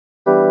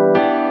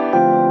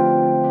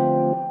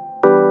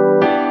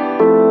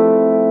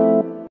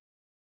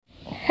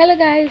Hello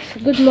guys,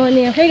 good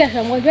morning. I'm sure you guys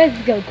are wondering where is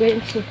this girl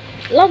going to.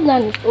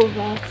 Lockdown is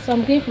over, so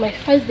I'm going for my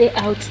first day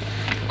out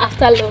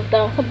after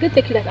lockdown. So I'm going to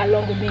take you guys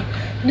along with me.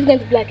 This is going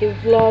to be like a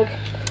vlog.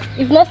 If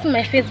you've not seen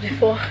my face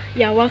before,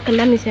 you're welcome.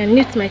 That means you're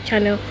new to my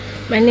channel.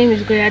 My name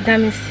is Muse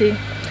Damisi.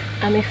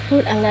 I'm a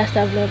food and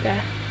lifestyle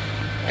vlogger.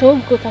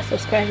 Don't go past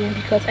subscribing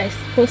because I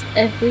post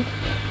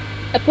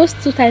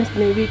 2 times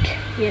in a week.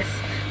 Yes,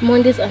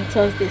 Mondays and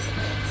Thursdays.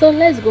 So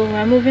let's go.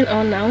 We're moving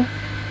on now.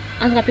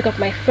 I'm gonna pick up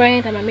my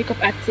friend and my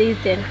makeup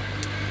artist. Then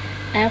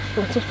I have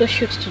some photo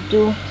shoots to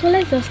do. So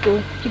let's just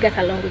go. You guys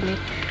along with me.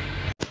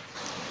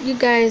 You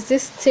guys,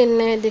 this thing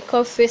they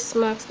call face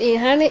mask. It's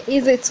honey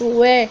easy to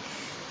wear. You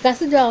can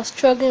see that I was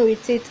struggling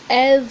with it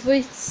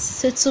every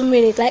 2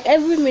 minutes. Like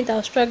every minute I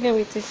was struggling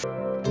with it.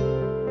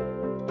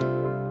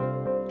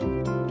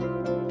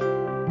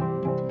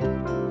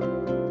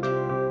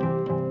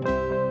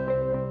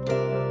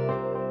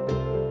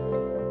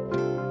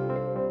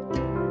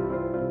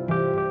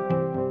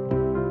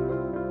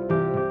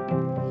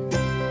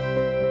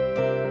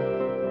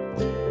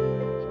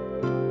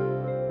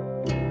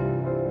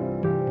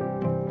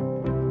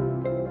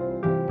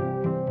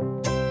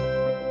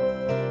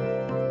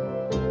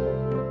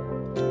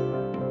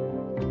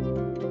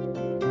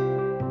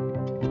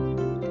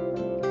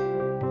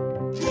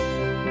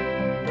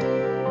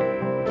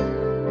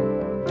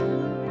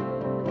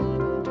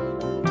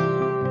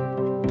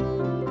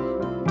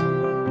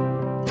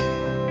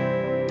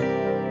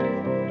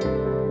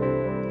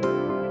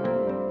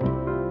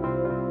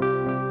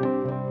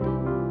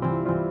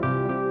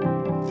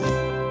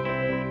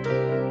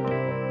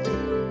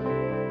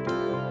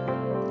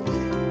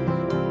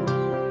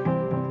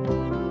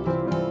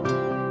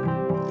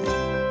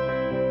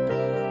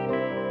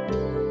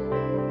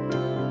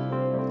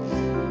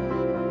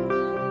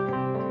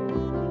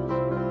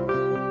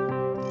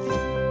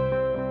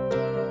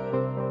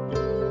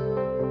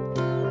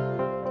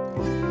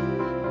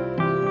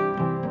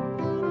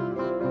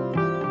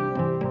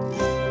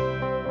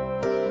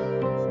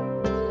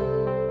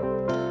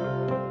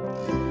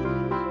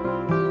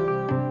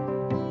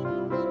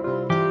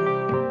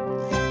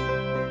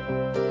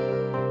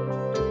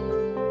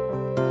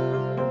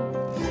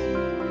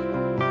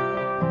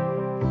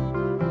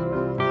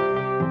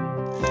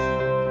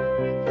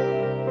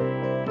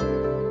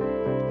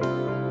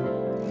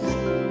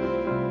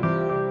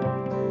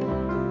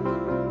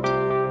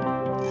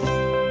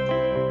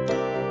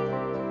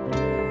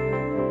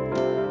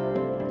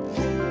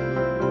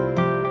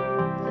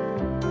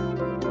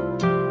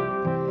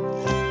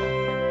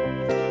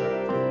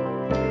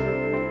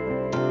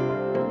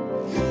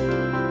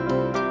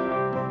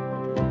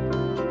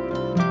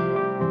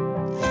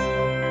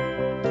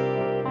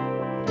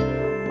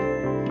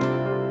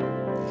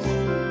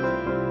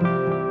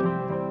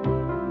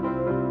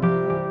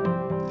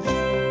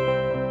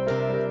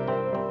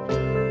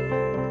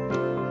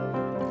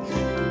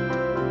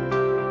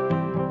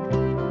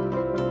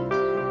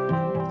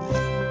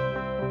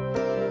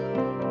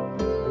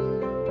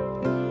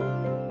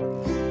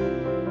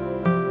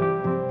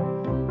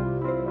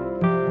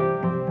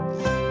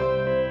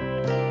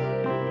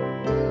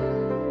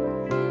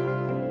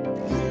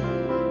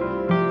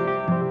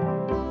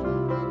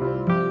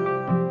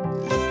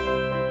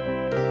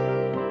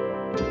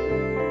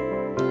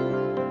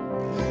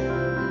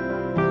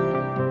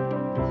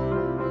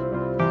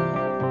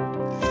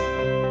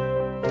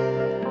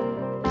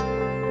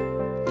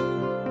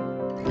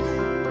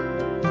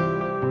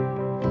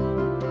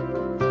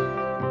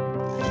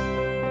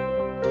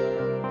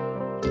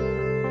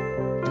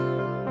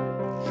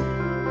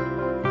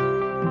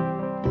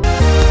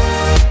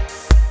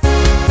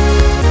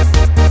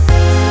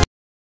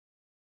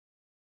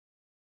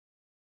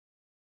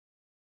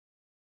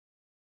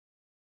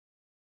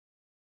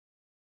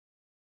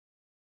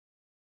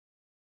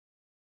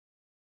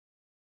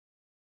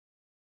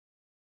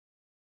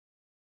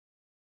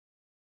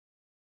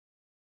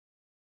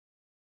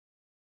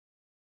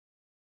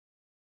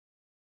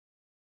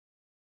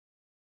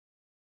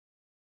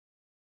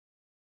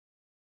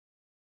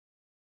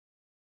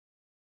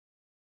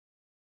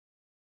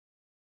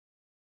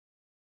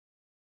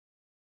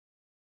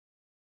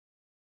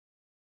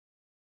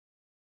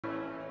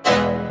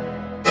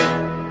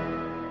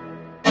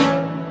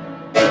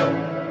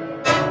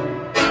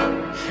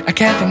 I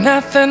can't think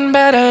nothing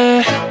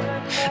better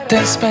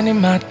than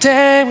spending my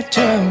day with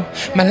you.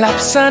 My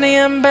life's sunny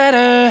and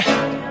better,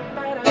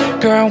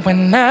 girl,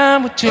 when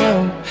I'm with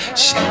you.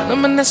 She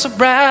illuminates so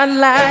bright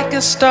like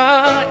a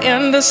star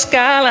in the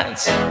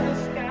skylines.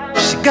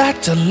 She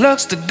got the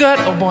looks, the good,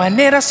 oh boy, I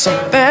need her so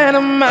bad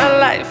in my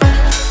life.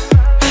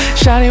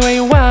 Shawty, where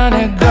you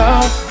wanna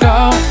go,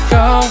 go,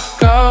 go,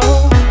 go?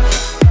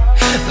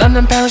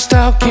 London, Paris,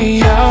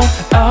 Tokyo,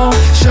 oh,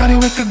 shawty,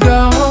 we could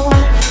go.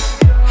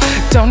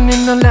 Don't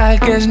need no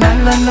luggage, nah,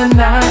 nah, nah,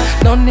 nah.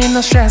 Don't need no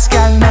stress,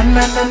 girl, nah,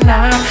 nah, nah,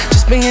 nah.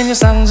 Just be in your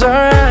songs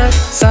alright,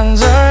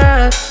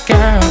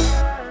 girl.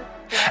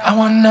 I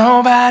want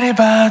nobody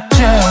but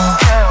you.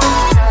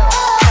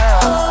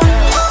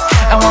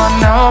 I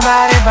want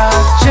nobody but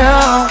you.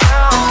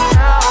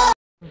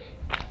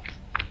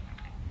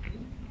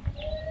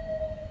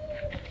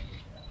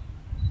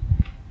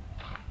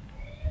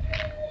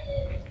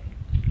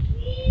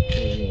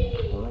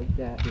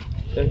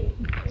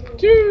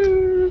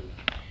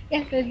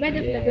 Yes, it's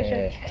better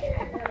celebration.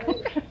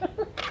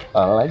 I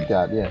like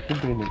that. Yeah,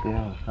 keep doing it.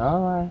 Yeah.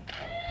 All right.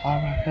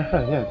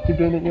 Yeah, keep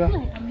doing it. Yeah.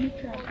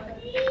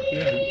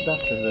 Yeah,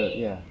 that's it.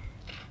 Yeah.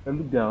 And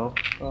look down.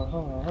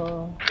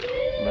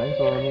 Nice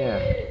one. Yeah.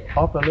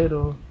 Up a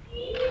little.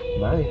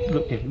 Nice.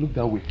 Look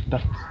down with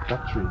that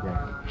tree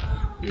there.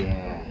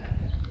 Yeah.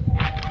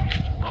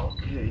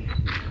 Okay.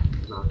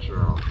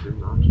 Natural. Too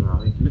natural.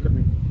 Hey, look at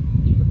me.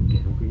 Okay,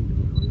 I'm going to the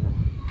middle. Yeah.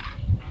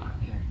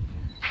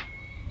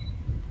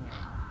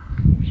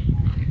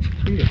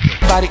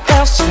 Nobody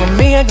else, you and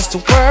me against the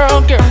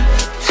world, girl.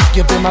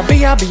 You be my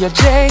B, I'll be your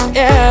J,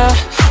 yeah.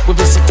 We'll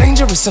be so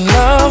dangerous in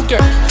love, girl.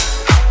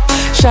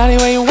 Shawty,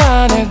 where you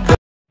wanna go?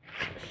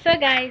 So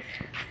guys,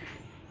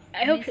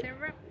 I hope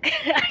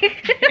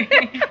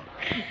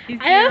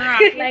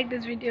you like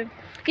this video.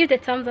 Give it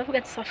a thumbs up,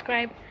 forget to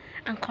subscribe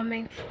and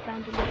comment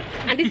down below.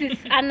 And this is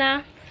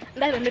Anna,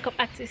 that's my makeup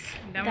artist,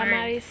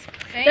 Damaris.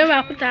 Then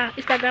I'll put her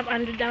Instagram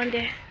handle down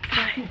there.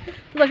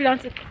 So if you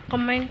want to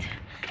comment,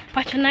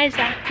 patronize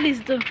her, please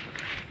do.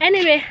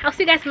 Anyway, I'll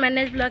see you guys in my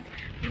next vlog.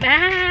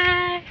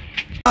 Bye.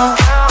 I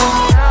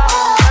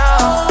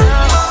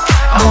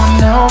want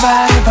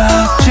nobody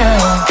but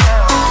you.